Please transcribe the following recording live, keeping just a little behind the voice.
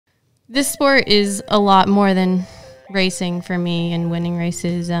This sport is a lot more than racing for me and winning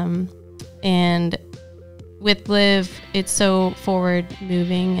races. And with Live, it's so forward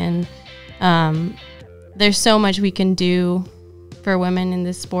moving, and there's so much we can do for women in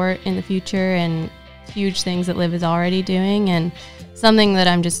this sport in the future, and huge things that Live is already doing, and something that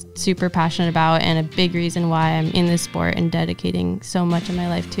I'm just super passionate about, and a big reason why I'm in this sport and dedicating so much of my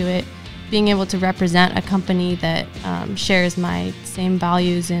life to it. Being able to represent a company that shares my same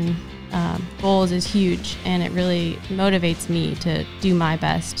values and goals is huge, and it really motivates me to do my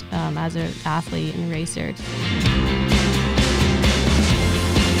best as an athlete and racer.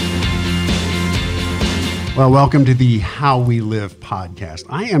 Well, welcome to the How We Live podcast.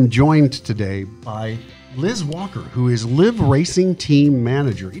 I am joined today by Liz Walker, who is Live Racing Team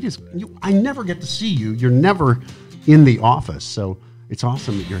Manager. I never get to see you. You're never in the office, so it's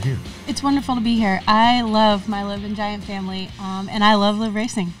awesome that you're here. It's wonderful to be here. I love my Live and Giant family, and I love Live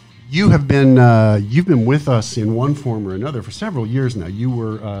Racing. You have been you've been with us in one form or another for several years now. You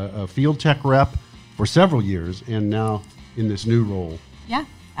were a field tech rep for several years, and now in this new role. Yeah,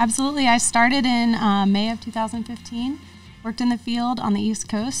 absolutely. I started in May of 2015, worked in the field on the East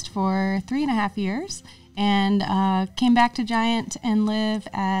Coast for 3.5 years, and came back to Giant and Live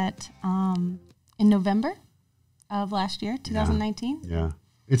in November of last year, 2019. Yeah.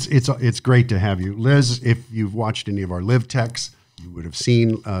 It's great to have you. Liz, if you've watched any of our Live Techs, you would have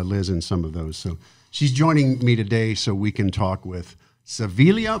seen Liz in some of those. So she's joining me today so we can talk with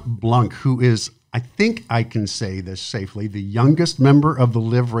Savilia Blunk, who is, I think I can say this safely, the youngest member of the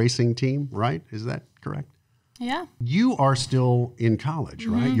Live Racing team, right? Is that correct? Yeah. You are still in college,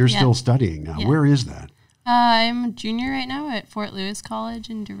 right? You're still studying now. Yeah. Where is that? I'm a junior right now at Fort Lewis College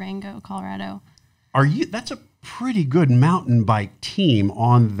in Durango, Colorado. That's a pretty good mountain bike team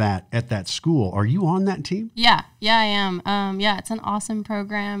at that school. Are you on that team? Yeah, I am. It's an awesome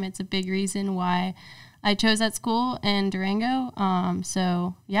program. It's a big reason why I chose that school in Durango. It's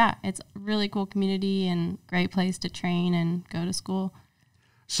a really cool community and great place to train and go to school.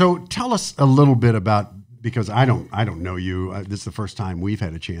 So tell us a little bit about, because I don't know you. This is the first time we've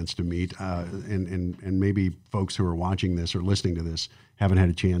had a chance to meet, and maybe folks who are watching this or listening to this haven't had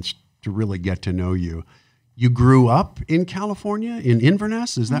a chance to really get to know you. You grew up in California, in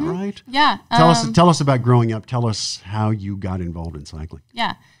Inverness, is that right? Yeah. Tell us about growing up. Tell us how you got involved in cycling.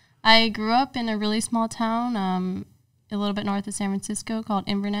 Yeah. I grew up in a really small town, a little bit north of San Francisco, called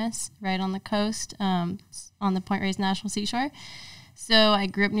Inverness, right on the coast, on the Point Reyes National Seashore. So I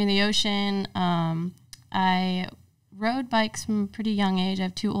grew up near the ocean. I rode bikes from a pretty young age. I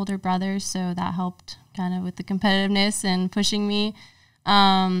have 2 older brothers, so that helped kind of with the competitiveness and pushing me.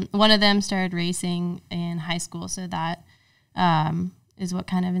 One of them started racing in high school, so that is what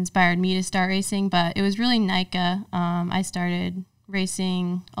kind of inspired me to start racing. But it was really NICA. I started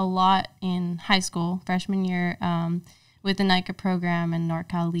racing a lot in high school, freshman year, with the NICA program and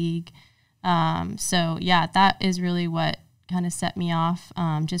NorCal League. That is really what kind of set me off,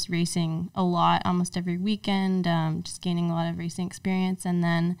 just racing a lot, almost every weekend, just gaining a lot of racing experience. And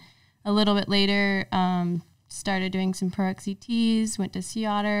then a little bit later, started doing some Pro XCTs, went to Sea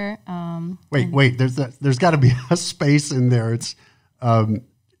Otter. Wait, there's got to be a space in there. It's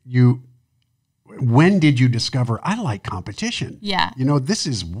when did you discover I like competition? Yeah. This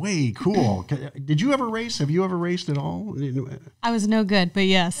is way cool. Did you ever race? Have you ever raced at all? I was no good, but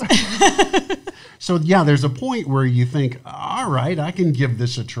yes. So there's a point where you think, all right, I can give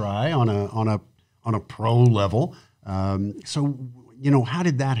this a try on a pro level. So how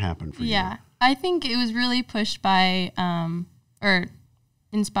did that happen for you? Yeah. I think it was really pushed by, or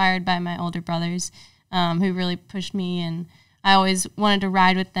inspired by my older brothers, who really pushed me, and I always wanted to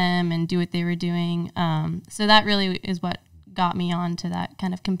ride with them and do what they were doing. So that really is what got me on to that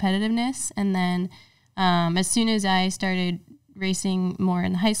kind of competitiveness. And then as soon as I started racing more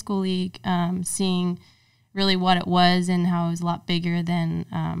in the high school league, seeing really what it was and how it was a lot bigger than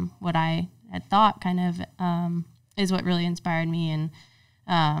what I had thought kind of is what really inspired me. And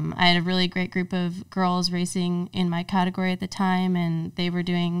I had a really great group of girls racing in my category at the time, and they were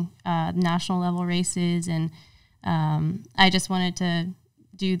doing national level races, and I just wanted to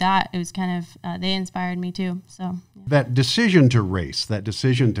do that. It was kind of, they inspired me too. So yeah. That decision to race, that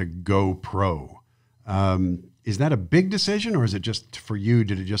decision to go pro, is that a big decision, or is it just for you?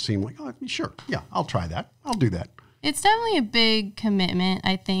 Did it just seem like, oh, sure, yeah, I'll try that. I'll do that. It's definitely a big commitment,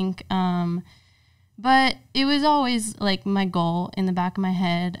 I think. But it was always like my goal in the back of my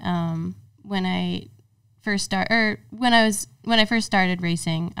head when I first started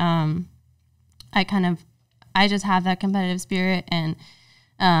racing. I just have that competitive spirit, and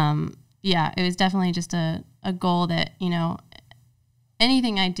it was definitely just a goal that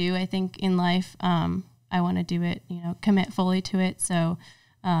anything I do, I think in life, I want to do it, commit fully to it. So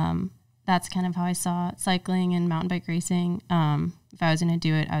that's kind of how I saw cycling and mountain bike racing. If I was going to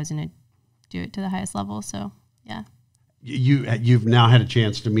do it, I was going to do it to the highest level. So, yeah. You've now had a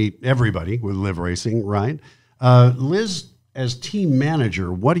chance to meet everybody with Live Racing, right? Liz, as team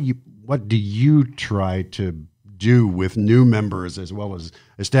manager, what do you try to do with new members as well as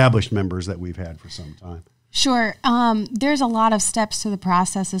established members that we've had for some time? Sure. There's a lot of steps to the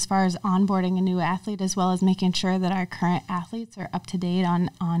process as far as onboarding a new athlete, as well as making sure that our current athletes are up to date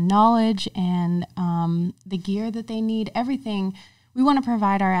on knowledge and the gear that they need, everything. We want to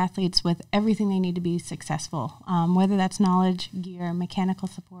provide our athletes with everything they need to be successful, whether that's knowledge, gear, mechanical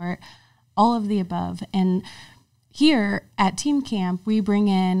support, all of the above. And here at Team Camp, we bring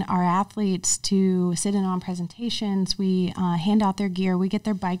in our athletes to sit in on presentations. We hand out their gear. We get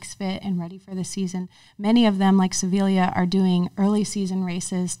their bikes fit and ready for the season. Many of them, like Savilia, are doing early season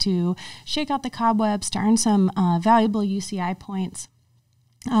races to shake out the cobwebs, to earn some valuable UCI points.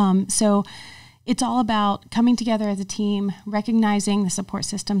 So it's all about coming together as a team, recognizing the support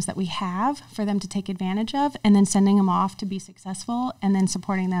systems that we have for them to take advantage of, and then sending them off to be successful, and then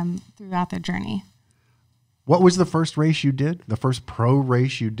supporting them throughout their journey. What was the first race you did? The first pro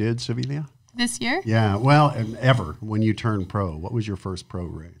race you did, Savilia? This year? Yeah, well, and ever when you turned pro. What was your first pro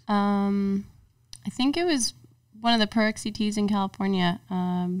race? I think it was one of the pro XCTs in California.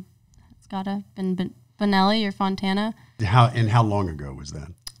 It's gotta been Bonelli or Fontana. How long ago was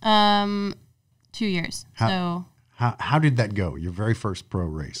that? 2 years. How did that go? Your very first pro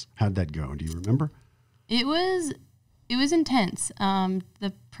race. How'd that go? Do you remember? It was intense.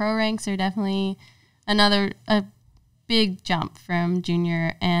 The pro ranks are definitely a big jump from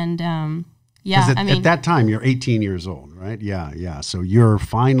junior, and at that time you're 18 years old, right? Yeah. So you're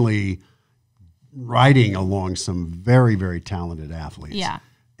finally riding along some very, very talented athletes. Yeah.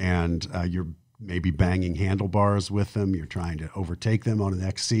 And you're maybe banging handlebars with them. You're trying to overtake them on an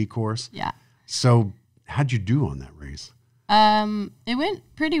XC course. Yeah. So how'd you do on that race? It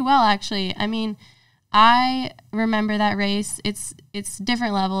went pretty well, actually. I mean, I remember that race. It's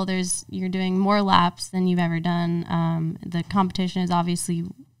different level. You're doing more laps than you've ever done. The competition is obviously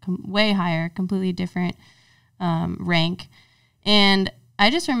way higher, completely different rank. And I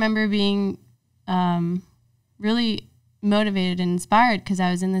just remember being really motivated and inspired because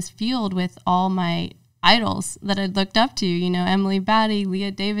I was in this field with all my idols that I'd looked up to, Emily Batty,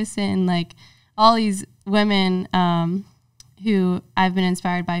 Leah Davison, like all these women who I've been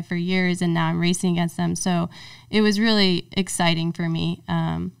inspired by for years, and now I'm racing against them. So it was really exciting for me,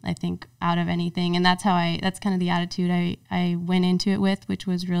 I think, out of anything. And that's kind of the attitude I went into it with, which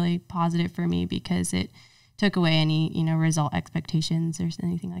was really positive for me because it took away any, result expectations or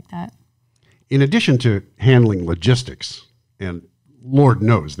anything like that. In addition to handling logistics, and Lord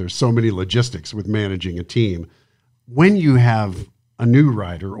knows there's so many logistics with managing a team, when you have a new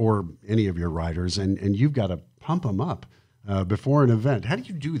rider or any of your riders and you've got to pump them up before an event, how do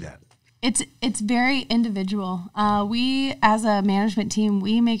you do that? It's very individual. We, as a management team,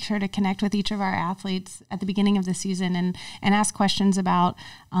 we make sure to connect with each of our athletes at the beginning of the season and ask questions about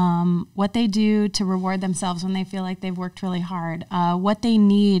what they do to reward themselves when they feel like they've worked really hard, what they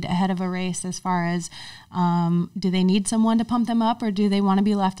need ahead of a race as far as do they need someone to pump them up or do they want to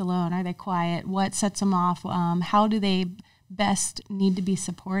be left alone? Are they quiet? What sets them off? How do they best need to be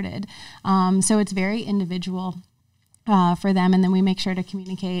supported? So it's very individual for them, and then we make sure to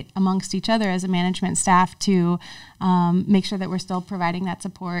communicate amongst each other as a management staff to make sure that we're still providing that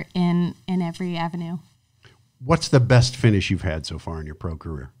support in every avenue. What's the best finish you've had so far in your pro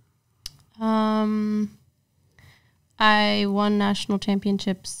career? I won national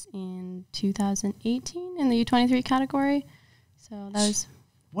championships in 2018 in the U23 category. So that was.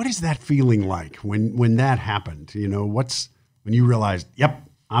 What is that feeling like when that happened? When you realized, yep,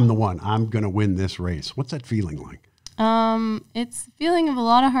 I'm the one. I'm going to win this race. What's that feeling like? It's a feeling of a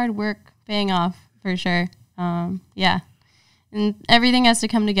lot of hard work paying off for sure. Yeah. And everything has to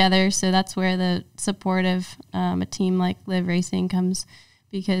come together. So that's where the support of a team like Live Racing comes,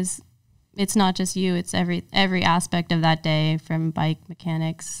 because it's not just you, it's every aspect of that day, from bike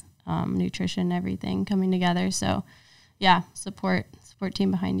mechanics, nutrition, everything coming together. So yeah, support team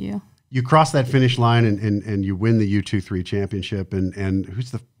behind you. You cross that finish line and you win the U23 championship. And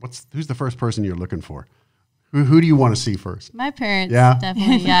who's the first person you're looking for? Who do you want to see first? My parents, yeah?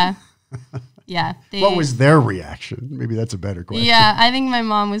 Definitely, yeah. Yeah. What was their reaction? Maybe that's a better question. Yeah, I think my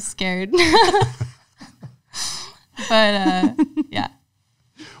mom was scared. But, yeah.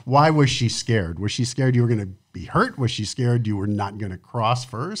 Why was she scared? Was she scared you were going to be hurt? Was she scared you were not going to cross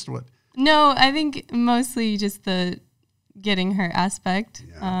first? What? No, I think mostly just the getting hurt aspect.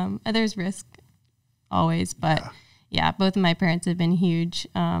 Yeah. There's risk always, but yeah, both of my parents have been huge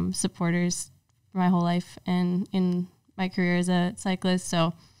supporters for my whole life and in my career as a cyclist.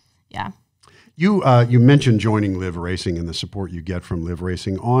 So, yeah. You mentioned joining Live Racing and the support you get from Live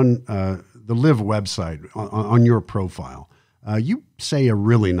Racing on the Live website on your profile. You say a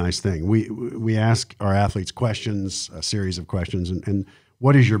really nice thing. We ask our athletes questions, a series of questions, and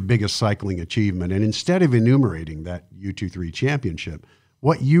what is your biggest cycling achievement? And instead of enumerating that U23 championship,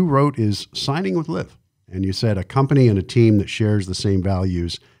 what you wrote is signing with Live. And you said a company and a team that shares the same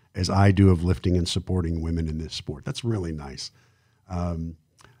values as I do of lifting and supporting women in this sport. That's really nice.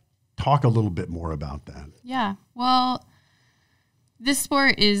 Talk a little bit more about that. Yeah. Well, this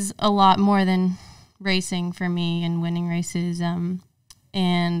sport is a lot more than racing for me and winning races.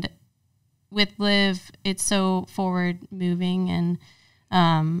 And with Live, it's so forward moving, and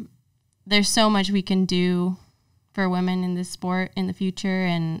there's so much we can do for women in this sport in the future,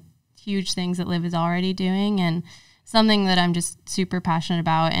 and huge things that Live is already doing, and something that I'm just super passionate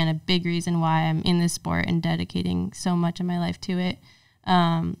about, and a big reason why I'm in this sport and dedicating so much of my life to it.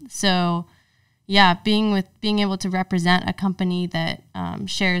 So yeah, being able to represent a company that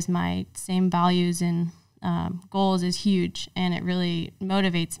shares my same values and goals is huge, and it really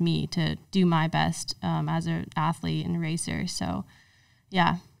motivates me to do my best as an athlete and racer. So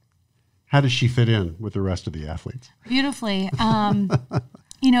yeah. How does she fit in with the rest of the athletes? Beautifully.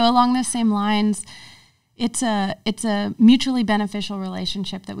 Along those same lines, it's a mutually beneficial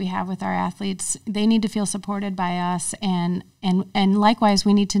relationship that we have with our athletes. They need to feel supported by us, and likewise,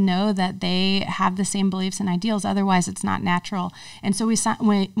 we need to know that they have the same beliefs and ideals. Otherwise, it's not natural. And so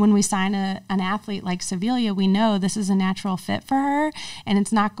when we sign an athlete like Savilia, we know this is a natural fit for her, and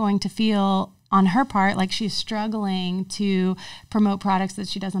it's not going to feel on her part like she's struggling to promote products that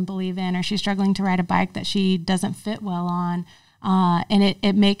she doesn't believe in, or she's struggling to ride a bike that she doesn't fit well on. And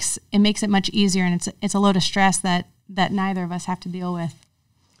it makes it much easier, and it's a load of stress that neither of us have to deal with.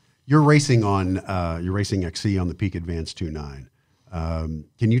 You're racing XC on the Peak Advance 2.9.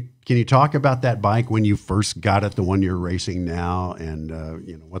 Can you talk about that bike when you first got it, the one you're racing now, and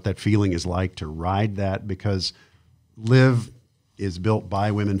what that feeling is like to ride that? Because Live is built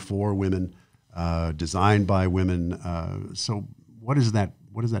by women for women, designed by women. So what does that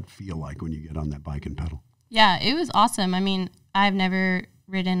feel like when you get on that bike and pedal? Yeah, it was awesome. I mean, I've never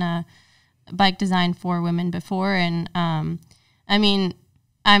ridden a bike designed for women before, and I mean,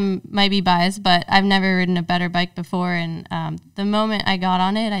 I might be biased, but I've never ridden a better bike before. And the moment I got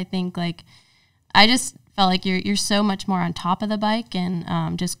on it, I think I just felt like you're so much more on top of the bike,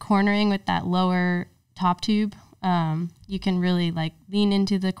 and just cornering with that lower top tube, you can really lean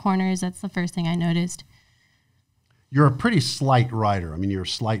into the corners. That's the first thing I noticed. You're a pretty slight rider. I mean, you're a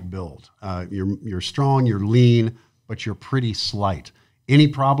slight build. You're strong, you're lean, but you're pretty slight. Any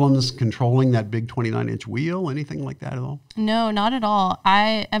problems controlling that big 29-inch wheel? Anything like that at all? No, not at all.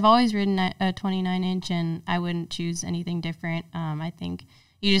 I've always ridden a 29-inch, and I wouldn't choose anything different. I think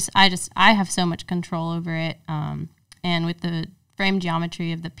I have so much control over it. And with the frame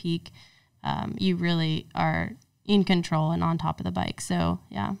geometry of the Peak, you really are in control and on top of the bike. So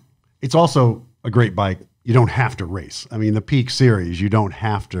yeah. It's also a great bike. You don't have to race. I mean, the Peak series, you don't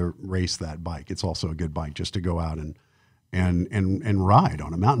have to race that bike. It's also a good bike just to go out and ride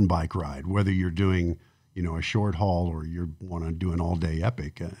on a mountain bike ride, whether you're doing, a short haul or you want to do an all-day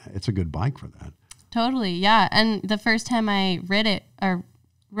epic. It's a good bike for that. Totally, yeah. And the first time I rode it, we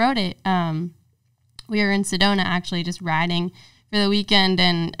were in Sedona actually just riding for the weekend,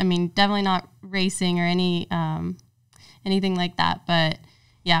 and I mean, definitely not racing or anything like that, but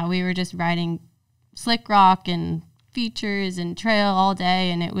yeah, we were just riding slick rock and features and trail all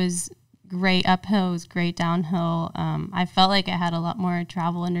day, and it was great uphill, it was great downhill. I felt like I had a lot more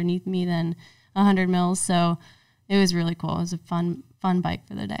travel underneath me than 100 mils, so it was really cool. It was a fun bike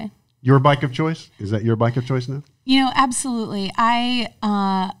for the day. Your bike of choice? Is that your bike of choice now? Absolutely.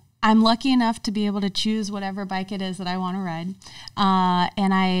 I'm lucky enough to be able to choose whatever bike it is that I want to ride.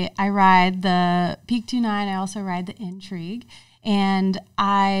 And I ride the Peak 2.9. I also ride the Intrigue. And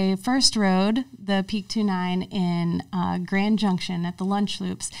I first rode the Peak 2.9 in Grand Junction at the Lunch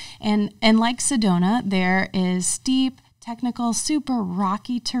Loops. And like Sedona, there is steep, technical, super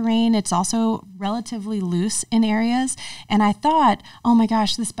rocky terrain. It's also relatively loose in areas. And I thought, oh my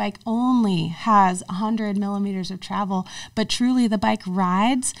gosh, this bike only has 100 millimeters of travel. But truly, the bike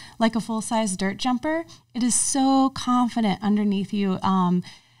rides like a full-size dirt jumper. It is so confident underneath you.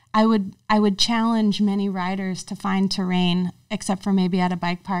 I would challenge many riders to find terrain, except for maybe at a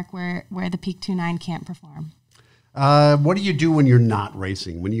bike park where the Peak 2.9 can't perform. What do you do when you're not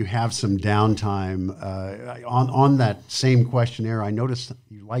racing? When you have some downtime? On that same questionnaire, I noticed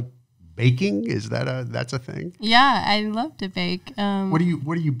you like baking. Is that's a thing? Yeah, I love to bake. What do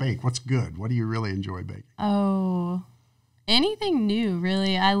you bake? What's good? What do you really enjoy baking? Oh, anything new,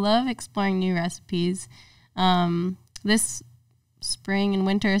 really. I love exploring new recipes. This spring and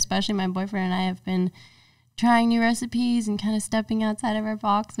winter, especially, my boyfriend and I have been trying new recipes and kind of stepping outside of our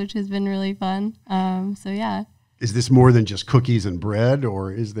box, which has been really fun. So yeah. Is this more than just cookies and bread,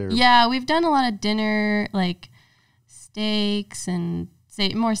 or is there? Yeah, we've done a lot of dinner, like steaks and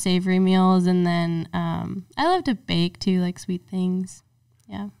more savory meals, and then I love to bake too, like sweet things.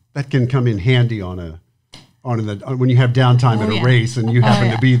 Yeah, that can come in handy when you have downtime at a race and you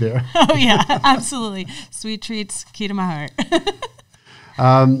happen to be there. Oh yeah, absolutely. Sweet treats, key to my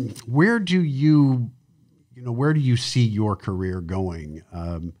heart. Where do you see your career going?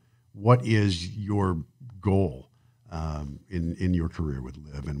 What is your goal in your career with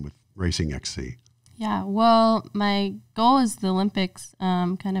Liv and with Racing XC? Yeah, well, my goal is the Olympics,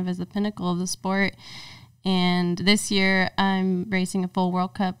 kind of as the pinnacle of the sport. And this year, I'm racing a full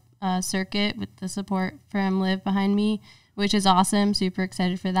World Cup circuit with the support from Liv behind me, which is awesome. Super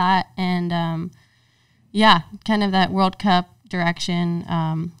excited for that. And yeah, kind of that World Cup direction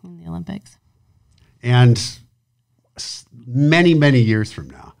in the Olympics. And many, many years from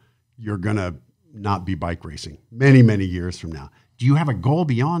now, you're going to not be bike racing. Many, many years from now. Do you have a goal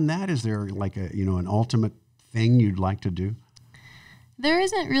beyond that? Is there like an ultimate thing you'd like to do? There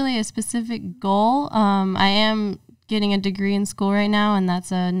isn't really a specific goal. I am getting a degree in school right now, and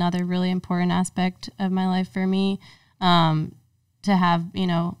that's another really important aspect of my life for me, to have,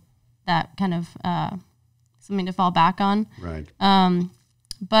 that kind of something to fall back on. Right.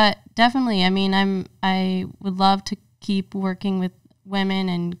 But definitely, I would love to keep working with women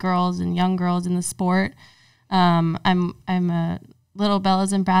and girls and young girls in the sport. I'm a Little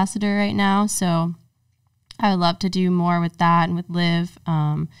Bella's ambassador right now, so I would love to do more with that and with Liv.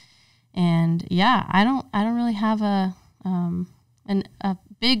 And yeah, I don't really have a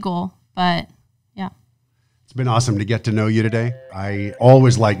big goal, but yeah. It's been awesome to get to know you today. I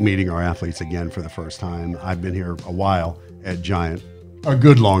always like meeting our athletes again for the first time. I've been here a while at Giant, a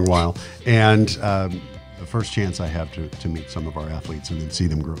good long while, and the first chance I have to meet some of our athletes and then see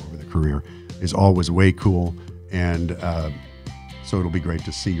them grow over the career is always way cool. And so it'll be great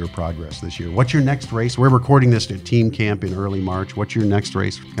to see your progress this year. What's your next race? We're recording this at Team Camp in early March. What's your next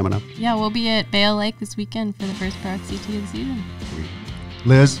race coming up? Yeah, we'll be at Bale Lake this weekend for the first Pro XCT of the season. Sweet.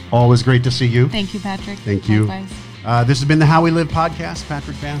 Liz, always great to see you. Thank you, Patrick. Thank you. Likewise. This has been the How We Live podcast.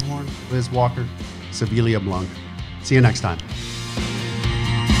 Patrick Van Horn, Liz Walker, Savilia Blunk. See you next time.